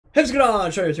Hey, what's going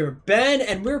on? Show you to Ben,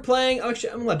 and we're playing.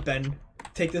 Actually, I'm gonna let Ben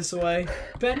take this away.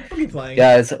 Ben, what are you playing?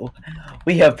 Guys,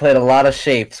 we have played a lot of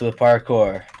shapes with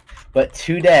parkour, but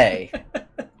today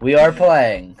we are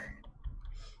playing.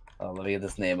 Oh, let me get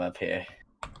this name up here.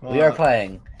 Wow. We are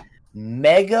playing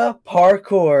Mega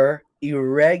Parkour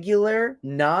Irregular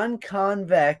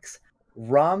Non-Convex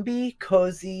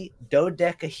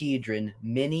Rhombicosidodecahedron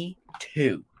Mini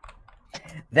 2.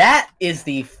 That is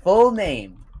the full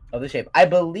name of the shape. I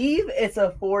believe it's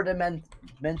a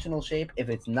four-dimensional shape. If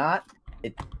it's not,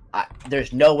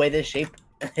 there's no way this shape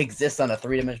exists on a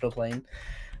three-dimensional plane.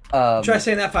 Try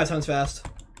saying that 5 times fast.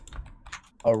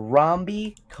 A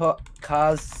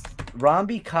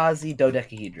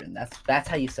rhombicosidodecahedron. That's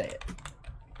how you say it.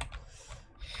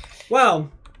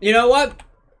 Well, you know what?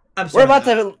 We're about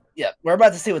to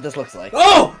see what this looks like.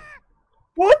 Oh!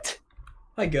 What?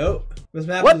 Hi, goat. This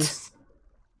map What? is...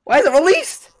 Why is it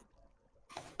released?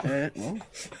 Well.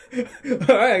 Alright,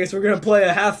 I guess we're gonna play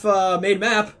a half-made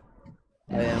map.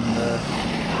 I am the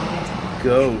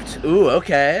goat. Ooh,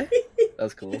 okay.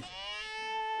 That's cool.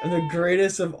 And the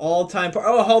greatest of all time.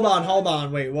 Oh, hold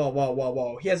on. Wait,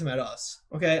 whoa. He hasn't met us.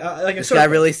 Okay, like this guy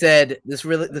really said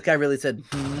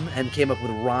and came up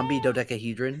with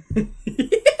rhombi-dodecahedron.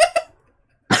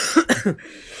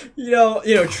 you know,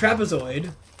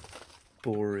 trapezoid.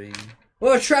 Boring.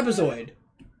 Well, a trapezoid.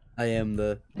 I am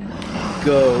the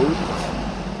goat.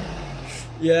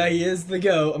 Yeah, he is the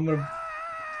goat.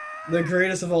 The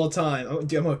greatest of all time. Oh,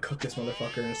 dude, I'm gonna cook this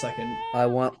motherfucker in a second. I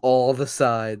want all the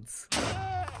sides.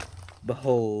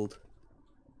 Behold.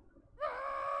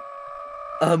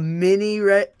 A mini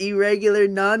irregular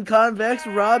non-convex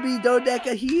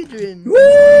rhombi-dodecahedron. Woo!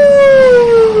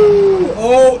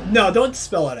 Oh, no, don't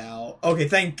spell it out. Okay,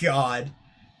 thank God.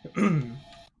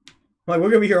 Like, we're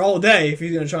gonna be here all day if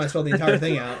he's gonna try and spell the entire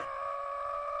thing out.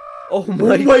 Oh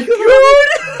my God! Look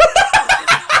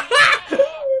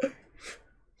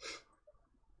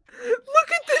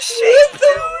at the shape! What the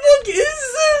fuck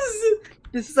is this?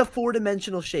 This is a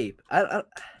four-dimensional shape.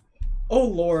 Oh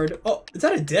Lord! Oh, is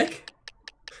that a dick?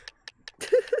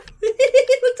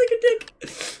 It looks like a dick.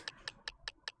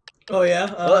 Oh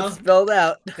yeah. Well, it's spelled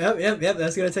out. Yep.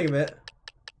 That's gonna take a bit.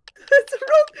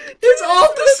 It's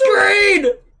off the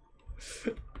screen.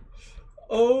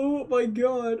 Oh my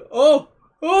God! Oh!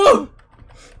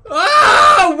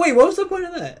 Ah! Wait, what was the point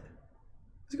of that?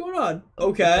 What's going on?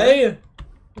 Okay.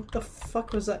 What the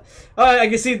fuck was that? I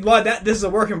can see why this is a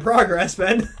work in progress,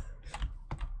 Ben.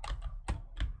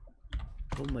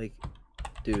 Oh my,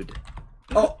 dude.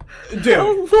 Oh, dude. How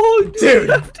long do you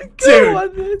have to go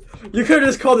on this? You could have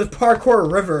just called it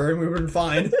Parkour River and we would have been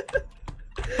fine.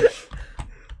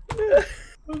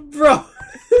 Bro.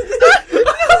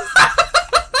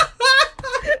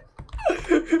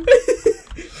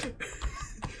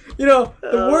 You know,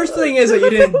 the worst thing is that you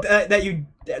didn't.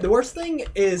 The worst thing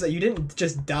is that you didn't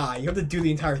just die. You have to do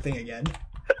the entire thing again.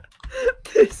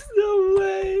 There's no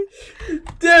way,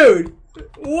 dude.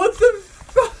 What the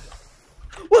fuck?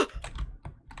 What?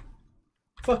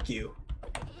 Fuck you.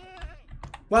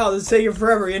 Wow, this is taking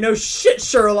forever. You know shit,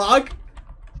 Sherlock.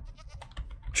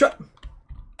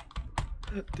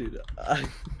 Dude,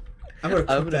 I'm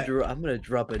gonna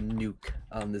drop a nuke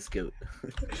on this goat.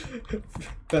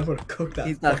 I'm gonna cook that.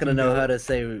 He's not gonna know how to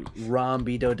say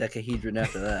rhombi-dodecahedron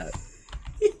after that.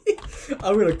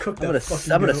 I'm gonna cook that.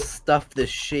 I'm gonna stuff this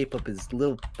shape up his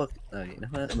little fuck. Oh, you know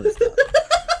what? I'm gonna stop.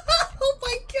 Oh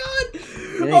my God!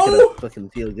 It ain't gonna fucking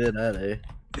feel good either.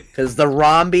 Cause the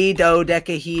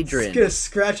rhombi-dodecahedron. He's gonna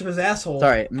scratch up his asshole.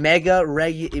 Sorry, mega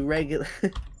irregular.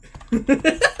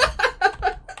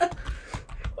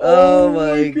 Oh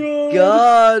my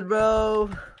God,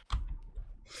 bro!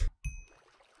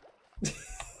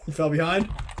 You fell behind?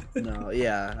 No,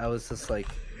 yeah, I was just like...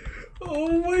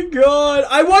 Oh my God!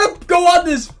 I want to go on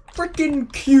this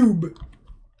freaking cube!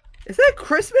 Is that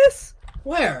Christmas?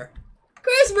 Where?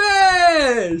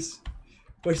 Christmas!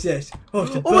 What's this? Oh,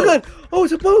 it's a boat. Oh my God! Oh,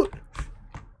 it's a boat!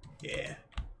 Yeah.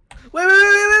 Wait!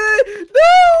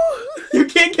 No! You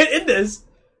can't get in this!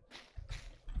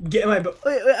 Get in my boat.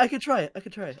 Wait, I can try it. Okay.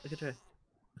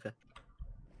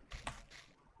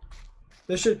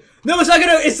 No,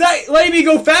 it's not letting me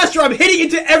go faster. I'm hitting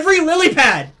into every lily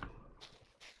pad.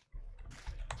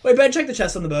 Wait, Ben, check the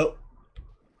chest on the boat.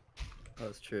 Oh,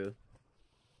 that's true.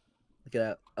 Look at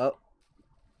that. Oh.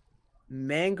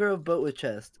 Mangrove boat with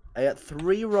chest. I got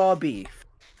 3 raw beef.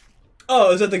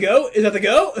 Oh, is that the goat?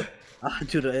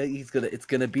 Dude, it's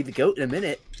gonna be the goat in a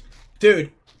minute.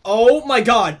 Dude. Oh my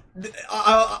God.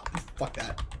 Fuck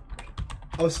that.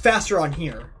 I was faster on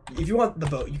here. If you want the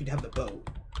boat, you can have the boat.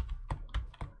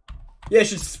 Yeah, it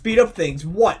should speed up things.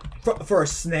 What? For a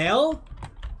snail?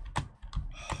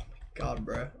 God,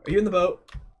 bro. Are you in the boat?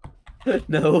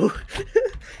 No.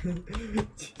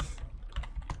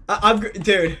 I'm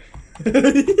dude.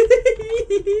 Dude,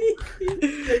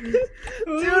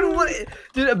 what?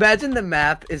 Dude, imagine the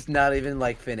map is not even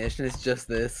like finished and it's just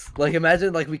this. Like,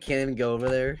 imagine like we can't even go over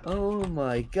there. Oh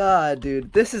my god,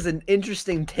 dude, this is an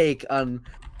interesting take on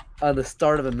the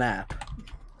start of a map.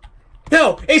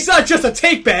 No, it's not just a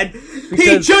take, Ben. He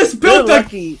Because just built they're a.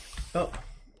 lucky. Oh,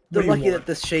 They're what do you lucky want? that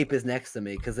this shape is next to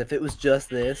me. Because if it was just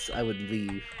this, I would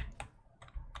leave.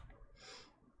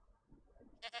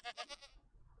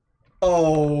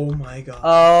 Oh my god.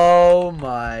 Oh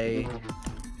my.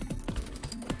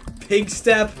 Pig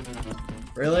step.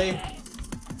 Really?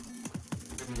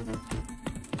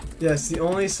 Yes, the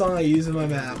only song I use in my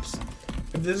maps.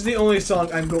 If this is the only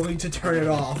song, I'm going to turn it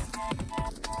off.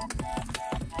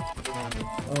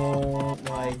 Oh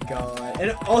my god.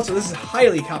 And also, this is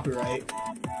highly copyright.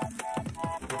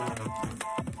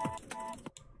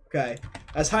 Okay.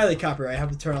 That's highly copyright. I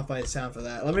have to turn off my sound for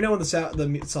that. Let me know when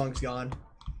the song's gone.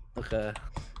 Okay.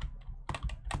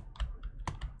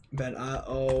 Ben,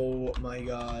 oh my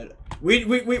god. We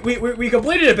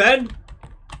completed it, Ben!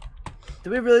 Did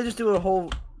we really just do a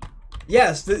whole...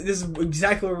 Yes, this is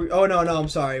exactly where we... Oh, no, I'm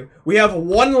sorry. We have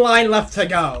one line left to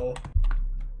go.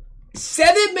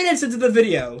 7 minutes into the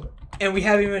video, and we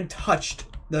haven't even touched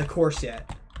the course yet.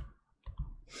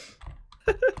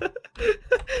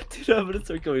 Dude, I'm gonna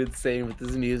start going insane with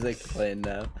this music playing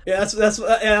now. Yeah, that's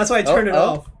why I turned it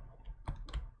off.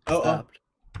 Stopped.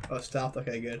 Oh, stopped.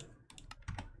 Okay, good.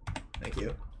 Thank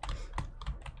you.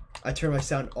 I turned my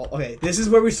sound off. Okay, this is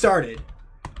where we started.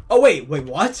 Oh, wait,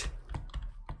 what?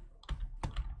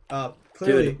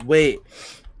 Clearly. Dude, wait.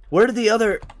 Where did the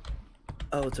other...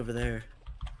 Oh, it's over there.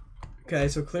 Okay,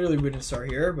 so clearly we didn't start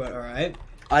here, but alright.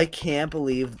 I can't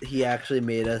believe he actually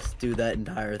made us do that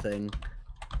entire thing.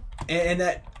 And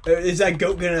that... is that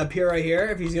goat gonna appear right here?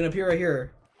 If he's gonna appear right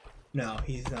here. No,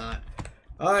 he's not.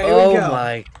 Alright, here we go. Oh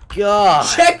my god.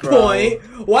 Checkpoint!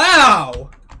 Bro.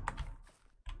 Wow!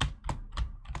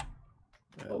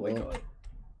 Oh my god.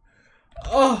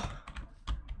 Oh.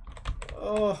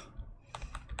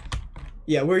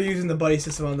 Yeah, we're using the buddy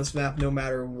system on this map no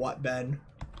matter what, Ben.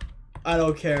 I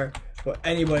don't care what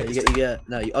anybody... You get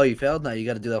no, you failed? No, you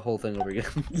gotta do that whole thing over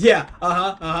again. Yeah,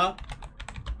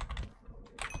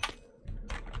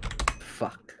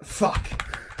 Fuck.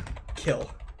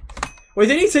 Kill. Wait,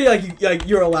 did he say like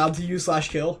you're allowed to use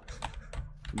 /kill?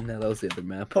 No, that was the other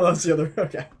map. Oh, that's the other.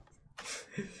 Okay.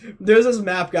 There's this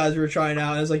map, guys, we were trying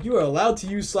out, and it's like you are allowed to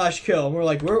use /kill, and we're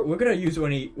like we're gonna use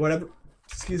whatever.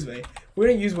 Excuse me. We're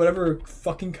gonna use whatever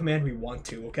fucking command we want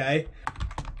to. Okay.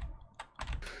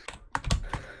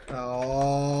 Oh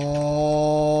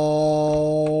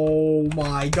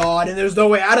my god! And there's no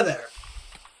way out of there.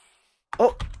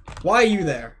 Oh, why are you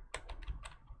there?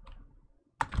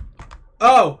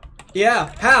 Oh,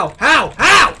 yeah. How?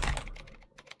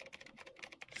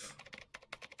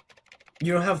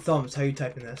 You don't have thumbs. How are you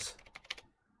typing this?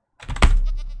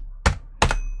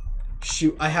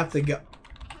 Shoot, I have to go.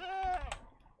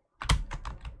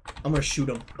 I'm gonna shoot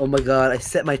him. Oh my god, I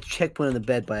set my checkpoint on the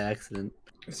bed by accident.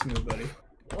 Smooth, buddy.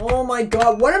 Oh my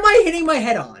god, what am I hitting my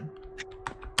head on?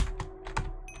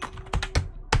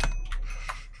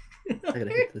 I gotta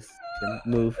hit this.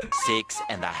 Move.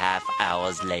 6.5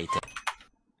 hours later.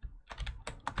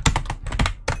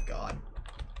 God.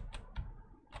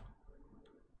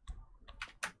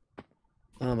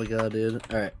 Oh my god, dude.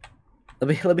 Alright.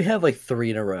 Let me have like 3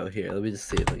 in a row here. Let me just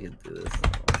see if I can do this.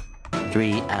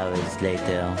 3 hours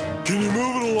later. Can you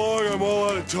move it along? I'm all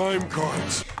out of time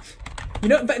cards. You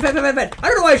know, Ben, I don't know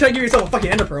why you're trying to give yourself a fucking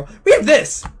ender pearl. We have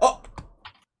this! Oh!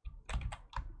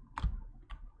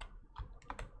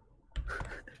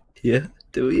 Yeah,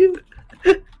 do you?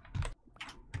 Wait,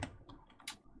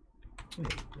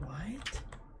 what?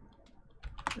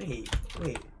 Wait.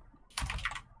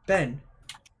 Ben.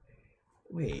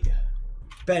 Wait.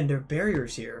 Ben, there are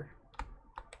barriers here.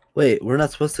 Wait, we're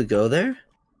not supposed to go there?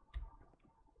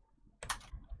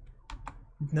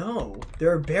 No,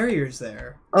 there are barriers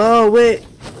there. Oh, wait.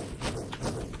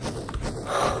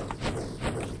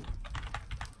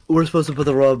 We're supposed to put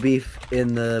the raw beef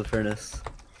in the furnace.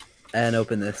 And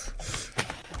open this.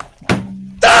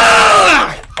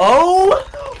 Ah! Oh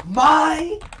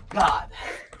my god.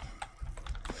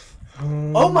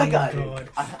 Oh my god.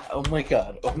 Oh my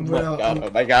god. Oh my god. Oh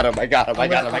my god. Oh my god. Oh my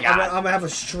god. Oh my god. I'm gonna have a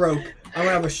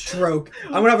stroke.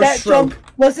 That jump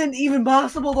wasn't even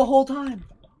possible the whole time.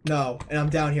 No, and I'm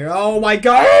down here. Oh my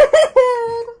god. I'm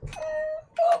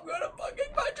gonna fucking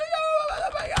punch you. Oh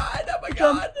my god. Oh my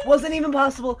god. Wasn't even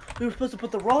possible. We were supposed to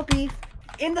put the raw beef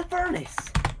in the furnace.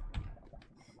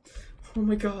 Oh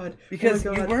my god. Because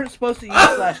oh my you god. weren't supposed to use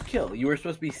 /kill. You were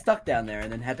supposed to be stuck down there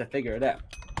and then had to figure it out.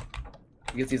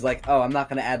 Because he's like, oh, I'm not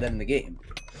going to add that in the game.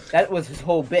 That was his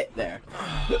whole bit there.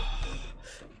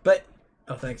 But,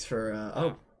 oh, thanks for,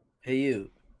 oh. Hey, you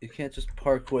can't just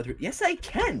parkour through. Yes, I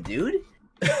can, dude.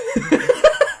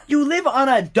 You live on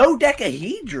a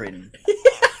dodecahedron.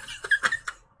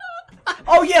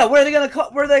 Oh yeah, where are they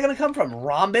gonna come from?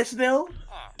 Rhombusville?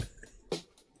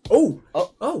 Oh,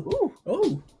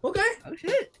 okay. Oh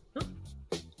shit.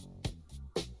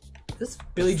 This is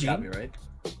Billie Jean. Copyright.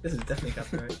 This is definitely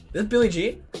copyright. This is Billie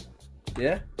Jean.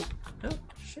 Yeah. Oh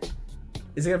shit.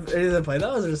 Is it gonna play that,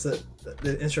 or is it just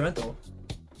the instrumental?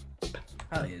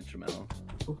 Probably instrumental.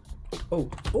 Oh,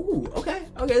 okay.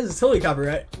 This is totally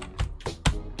copyright.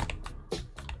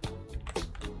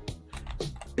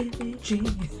 Billie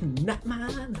Jean, not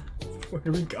mine. Where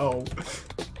do we go?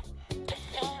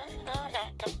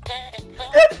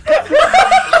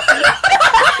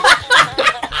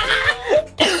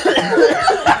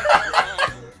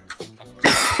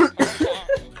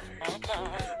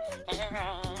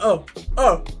 Oh.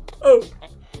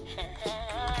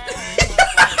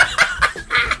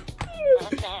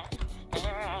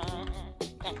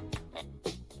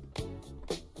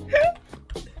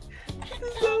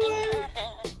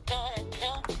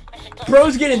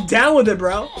 Bro's getting down with it,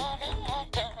 bro.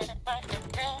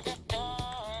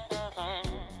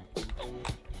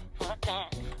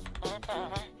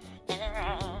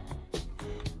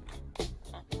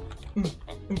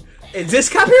 Is this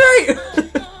copyright?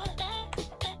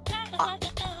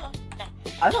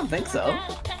 I don't think so.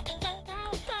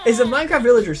 Is a Minecraft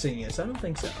villager singing it? So I don't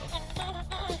think so.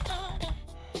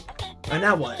 And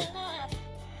now what?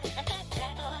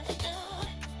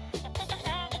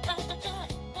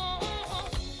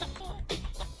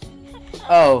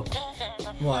 Oh.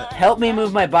 What? Help me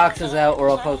move my boxes out or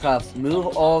I'll call cops. Move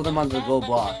all of them onto the gold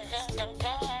block.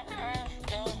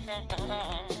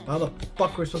 How the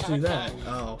fuck we're supposed to do that?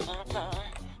 Oh.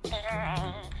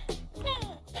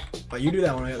 Oh, you do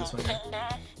that one, I got this one here.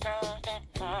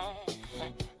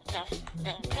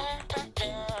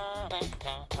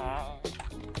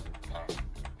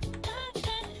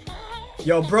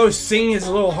 Yo, bro's singing his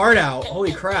little heart out.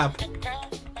 Holy crap.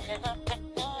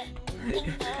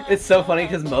 It's so funny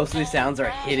because most of these sounds are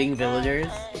hitting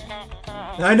villagers.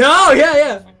 I know,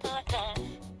 yeah.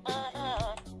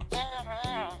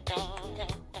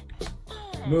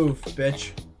 Move,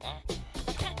 bitch.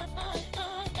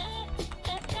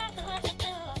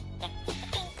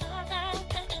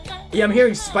 Yeah, I'm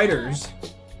hearing spiders.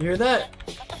 You hear that?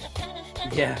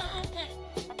 Yeah.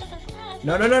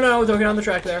 No, don't get on the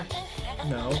track there.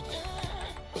 No.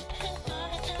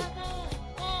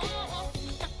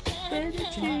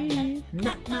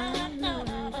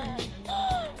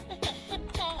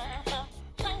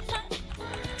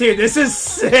 Dude, this is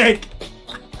sick!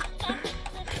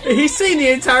 He's singing the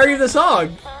entirety of the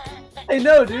song! I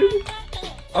know, dude.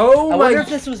 Oh I my... wonder if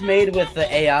this was made with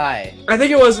the AI. I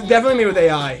think it was definitely made with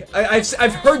AI.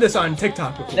 I've heard this on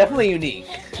TikTok before. Definitely unique.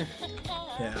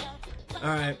 Yeah.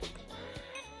 Alright.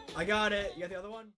 I got it. You got the other one?